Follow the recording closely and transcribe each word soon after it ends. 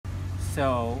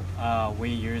So we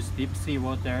use deep sea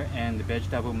water and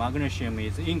vegetable magnesium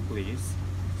is increased.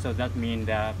 So that means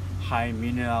that high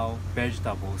mineral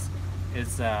vegetables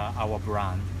is our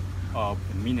brand of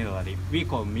Mineraleaf. We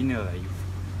call Mineraleaf.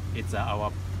 It's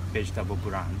our vegetable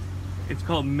brand. It's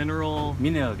called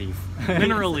Mineraleaf.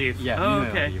 Mineraleaf. Yeah, oh, Mineraleaf.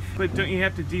 okay. But don't you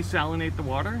have to desalinate the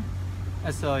water?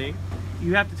 Sorry,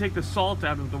 You have to take the salt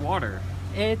out of the water.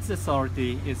 it's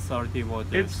salty water.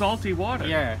 It's salty water.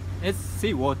 Yeah, it's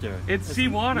seawater. It's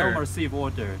seawater. Normal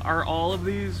seawater. Are all of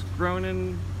these grown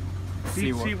in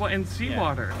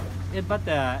seawater? Yeah, but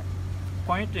the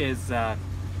point is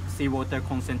seawater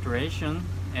concentration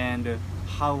and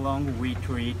how long we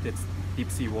treat the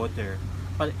deep sea water.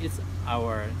 But it's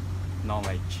our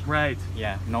knowledge. Right.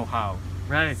 Yeah, know-how.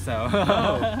 Right. So.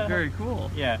 Oh, very cool.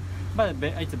 Yeah, but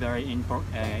it's a very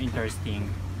interesting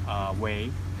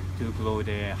way to grow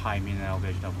the high mineral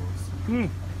vegetables. Hmm.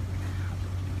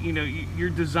 You know, you're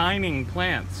designing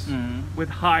plants Mhm. with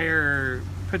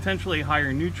potentially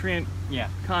higher nutrient Yeah.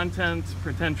 content,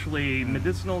 potentially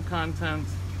medicinal content.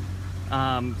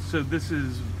 So this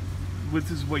is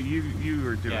what you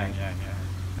are doing. Yeah.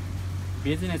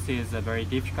 Business is very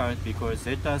difficult because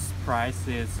lettuce price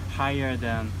is higher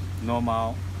than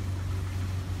normal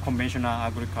conventional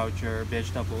agriculture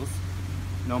vegetables.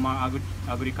 Normal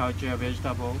agriculture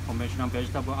vegetable, conventional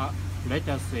vegetable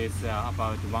lettuce is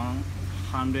about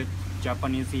 100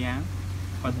 Japanese yen,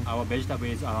 but our vegetable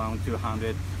is around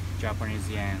 200 Japanese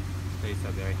yen. So it's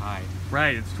very high.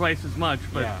 Right, it's twice as much,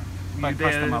 but Yeah.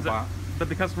 But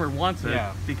the customer wants it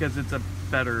Yeah. because it's a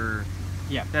better.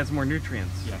 Yeah. It has more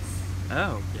nutrients. Yes.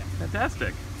 Oh, Yeah.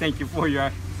 fantastic. Thank you for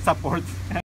your support.